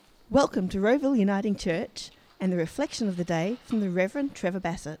Welcome to Rowville Uniting Church and the reflection of the day from the Reverend Trevor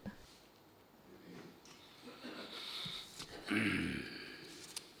Bassett.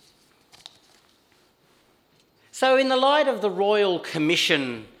 So in the light of the Royal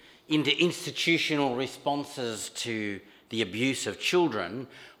Commission into institutional responses to the abuse of children,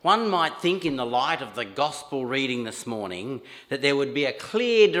 one might think in the light of the gospel reading this morning that there would be a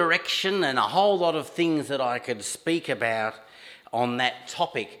clear direction and a whole lot of things that I could speak about on that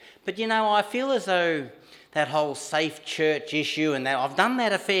topic. But I feel as though that whole safe church issue and that I've done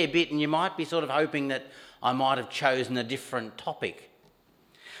that a fair bit, and you might be sort of hoping that I might have chosen a different topic.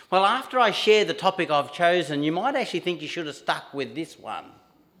 Well, after I share the topic I've chosen, you might actually think you should have stuck with this one.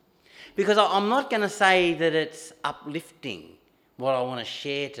 Because I'm not going to say that it's uplifting, what I want to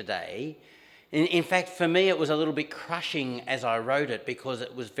share today. In fact, for me, it was a little bit crushing as I wrote it because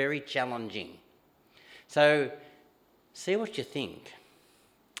it was very challenging. So, see what you think.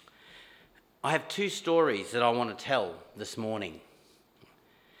 I have two stories that I want to tell this morning.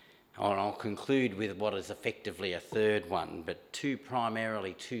 And I'll conclude with what is effectively a third one, but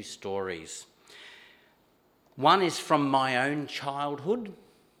primarily two stories. One is from my own childhood,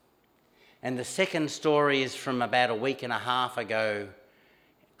 and the second story is from about a week and a half ago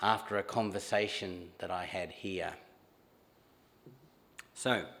after a conversation that I had here.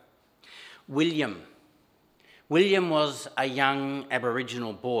 So, William was a young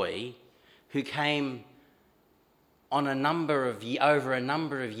Aboriginal boy who came on over a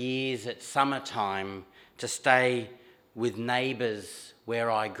number of years at summertime to stay with neighbours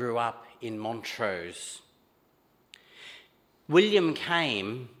where I grew up in Montrose. William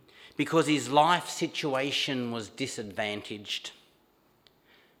came because his life situation was disadvantaged.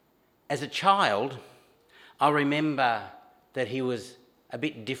 As a child, I remember that he was a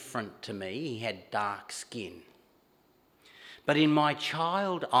bit different to me. He had dark skin. But in my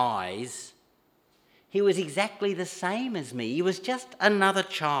child eyes, he was exactly the same as me. He was just another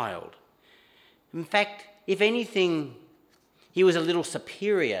child. In fact, if anything, he was a little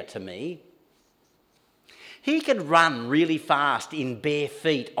superior to me. He could run really fast in bare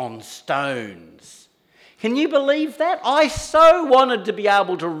feet on stones. Can you believe that? I so wanted to be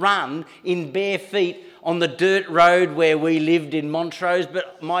able to run in bare feet on the dirt road where we lived in Montrose,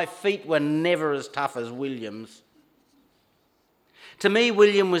 but my feet were never as tough as William's. To me,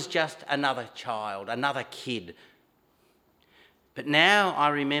 William was just another child, another kid. But now I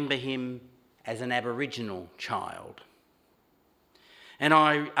remember him as an Aboriginal child. And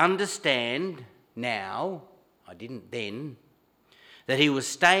I understand now, I didn't then, that he was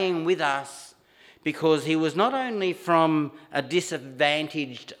staying with us because he was not only from a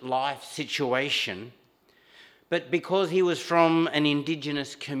disadvantaged life situation, but because he was from an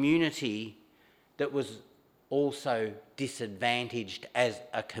Indigenous community that was also disadvantaged as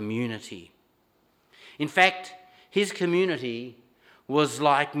a community. In fact, his community was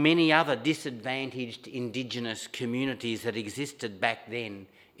like many other disadvantaged Indigenous communities that existed back then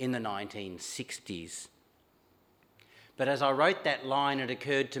in the 1960s. But as I wrote that line, it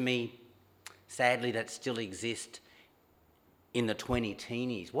occurred to me, sadly, that still exist in the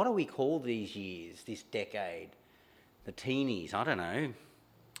 20-teenies. What do we call these years, this decade? The teenies, I don't know.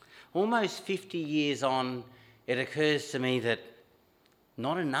 Almost 50 years on, it occurs to me that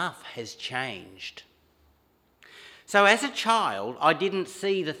not enough has changed. So as a child, I didn't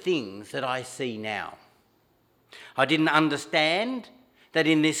see the things that I see now. I didn't understand that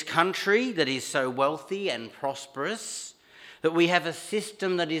in this country that is so wealthy and prosperous, that we have a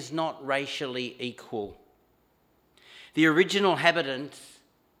system that is not racially equal. The original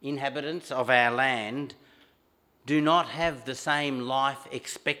inhabitants of our land do not have the same life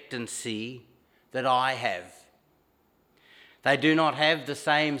expectancy that I have. They do not have the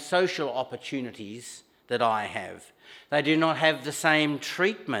same social opportunities that I have. They do not have the same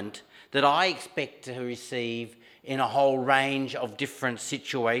treatment that I expect to receive in a whole range of different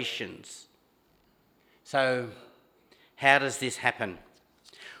situations. So, how does this happen?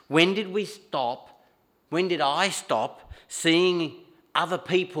 When did I stop seeing other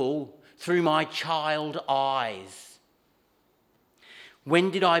people through my child eyes? When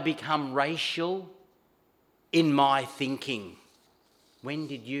did I become racial in my thinking? When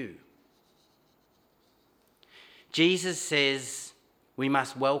did you? Jesus says we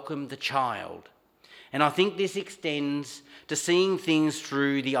must welcome the child. And I think this extends to seeing things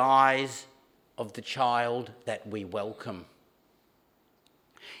through the eyes of the child that we welcome.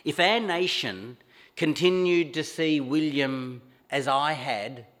 If our nation continued to see William as I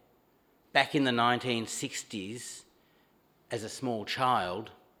had back in the 1960s as a small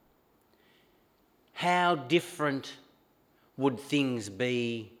child, how different would things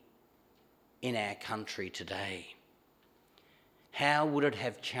be in our country today? How would it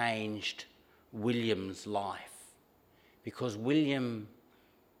have changed William's life? Because William,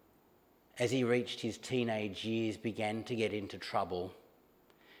 as he reached his teenage years, began to get into trouble,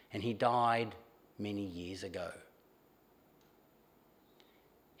 and he died many years ago.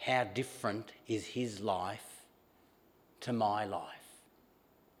 How different is his life to my life?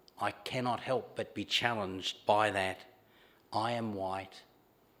 I cannot help but be challenged by that. I am white,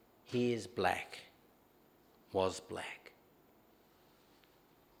 he is black, was black.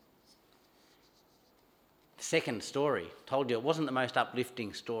 Second story. Told you it wasn't the most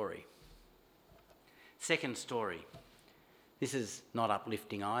uplifting story. Second story. This is not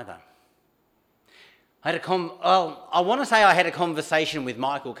uplifting either. I want to say I had a conversation with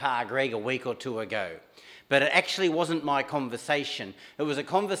Michael Carr-Gregg a week or two ago, but it actually wasn't my conversation. It was a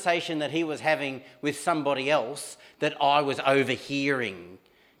conversation that he was having with somebody else that I was overhearing.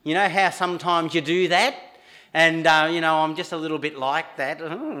 You know how sometimes you do that? And, I'm just a little bit like that.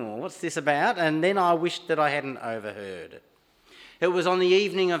 Oh, what's this about? And then I wished that I hadn't overheard it. It was on the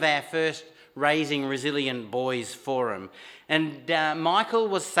evening of our first Raising Resilient Boys Forum. And Michael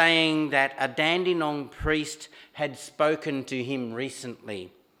was saying that a Dandenong priest had spoken to him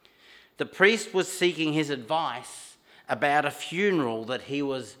recently. The priest was seeking his advice about a funeral that he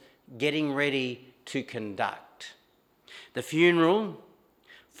was getting ready to conduct. The funeral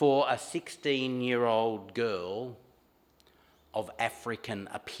for a 16-year-old girl of African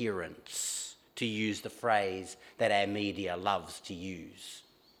appearance, to use the phrase that our media loves to use.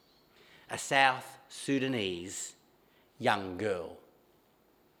 A South Sudanese young girl.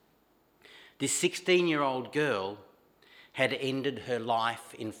 This 16-year-old girl had ended her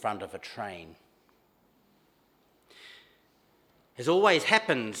life in front of a train. As always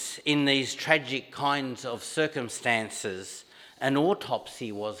happens in these tragic kinds of circumstances, an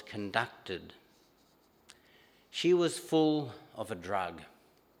autopsy was conducted. She was full of a drug.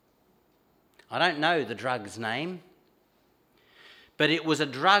 I don't know the drug's name, but it was a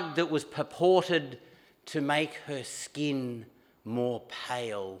drug that was purported to make her skin more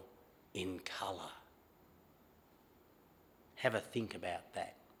pale in colour. Have a think about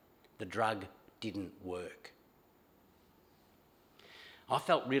that. The drug didn't work. I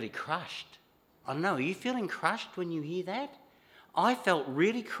felt really crushed. I don't know, are you feeling crushed when you hear that? I felt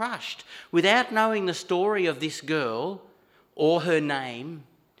really crushed. Without knowing the story of this girl or her name,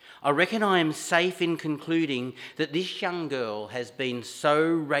 I reckon I am safe in concluding that this young girl has been so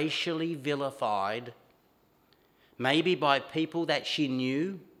racially vilified, maybe by people that she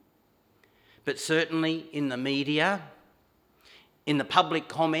knew, but certainly in the media, in the public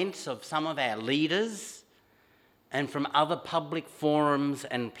comments of some of our leaders, and from other public forums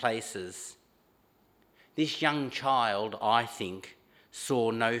and places. This young child, I think,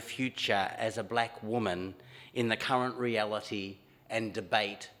 saw no future as a black woman in the current reality and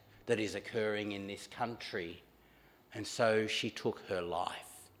debate that is occurring in this country, and so she took her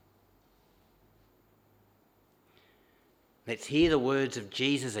life. Let's hear the words of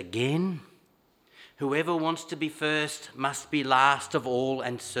Jesus again. Whoever wants to be first must be last of all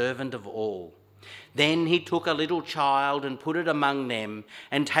and servant of all. Then he took a little child and put it among them,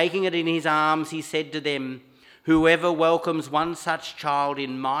 and taking it in his arms, he said to them, "Whoever welcomes one such child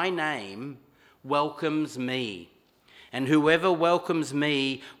in my name welcomes me. And whoever welcomes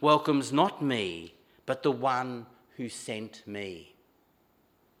me welcomes not me, but the one who sent me."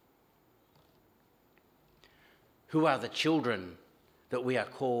 Who are the children that we are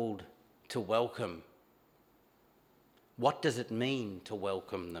called to welcome? What does it mean to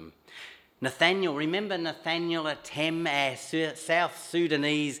welcome them? Nathaniel, remember Nathaniel Atem, our South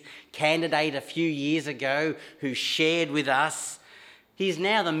Sudanese candidate a few years ago, who shared with us? He's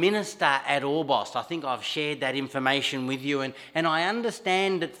now the minister at Orbost. I think I've shared that information with you, and I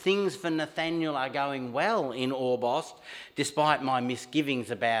understand that things for Nathaniel are going well in Orbost, despite my misgivings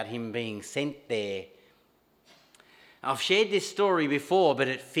about him being sent there. I've shared this story before, but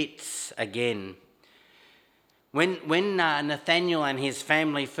it fits again. When Nathaniel and his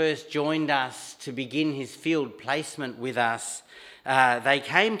family first joined us to begin his field placement with us, they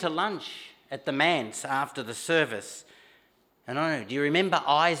came to lunch at the manse after the service. And I don't know, do you remember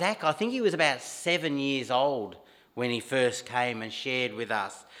Isaac? I think he was about 7 years old when he first came and shared with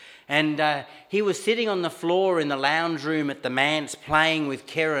us. And he was sitting on the floor in the lounge room at the manse playing with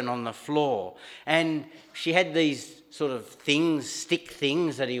Karen on the floor. And she had these sort of things, stick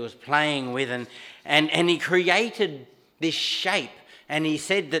things that he was playing with, and he created this shape, and he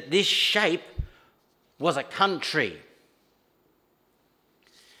said that this shape was a country.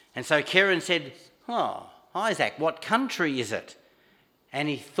 And so Karen said, "Oh, Isaac, what country is it?" And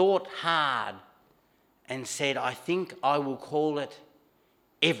he thought hard and said, I think I will call it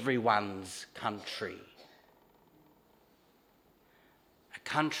Everyone's Country. A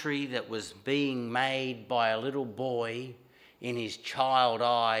country that was being made by a little boy in his child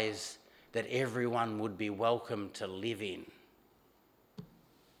eyes that everyone would be welcome to live in.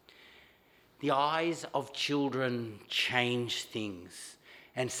 The eyes of children change things.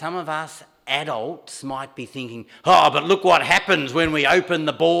 And some of us adults might be thinking, oh, but look what happens when we open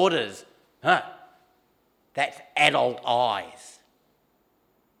the borders. Huh? That's adult eyes.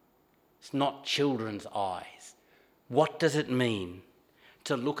 It's not children's eyes. What does it mean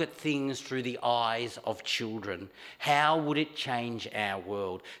to look at things through the eyes of children? How would it change our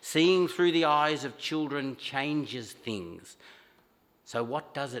world? Seeing through the eyes of children changes things. So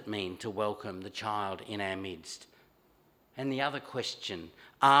what does it mean to welcome the child in our midst? And the other question,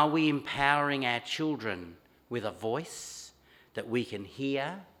 are we empowering our children with a voice that we can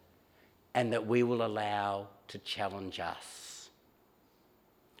hear and that we will allow to challenge us?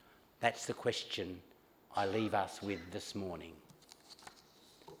 That's the question I leave us with this morning.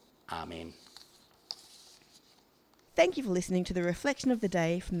 Amen. Thank you for listening to the Reflection of the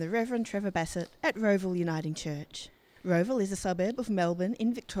Day from the Reverend Trevor Bassett at Rowville Uniting Church. Rowville is a suburb of Melbourne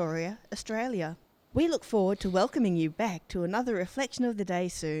in Victoria, Australia. We look forward to welcoming you back to another Reflection of the Day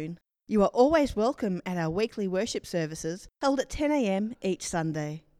soon. You are always welcome at our weekly worship services held at 10 a.m. each Sunday.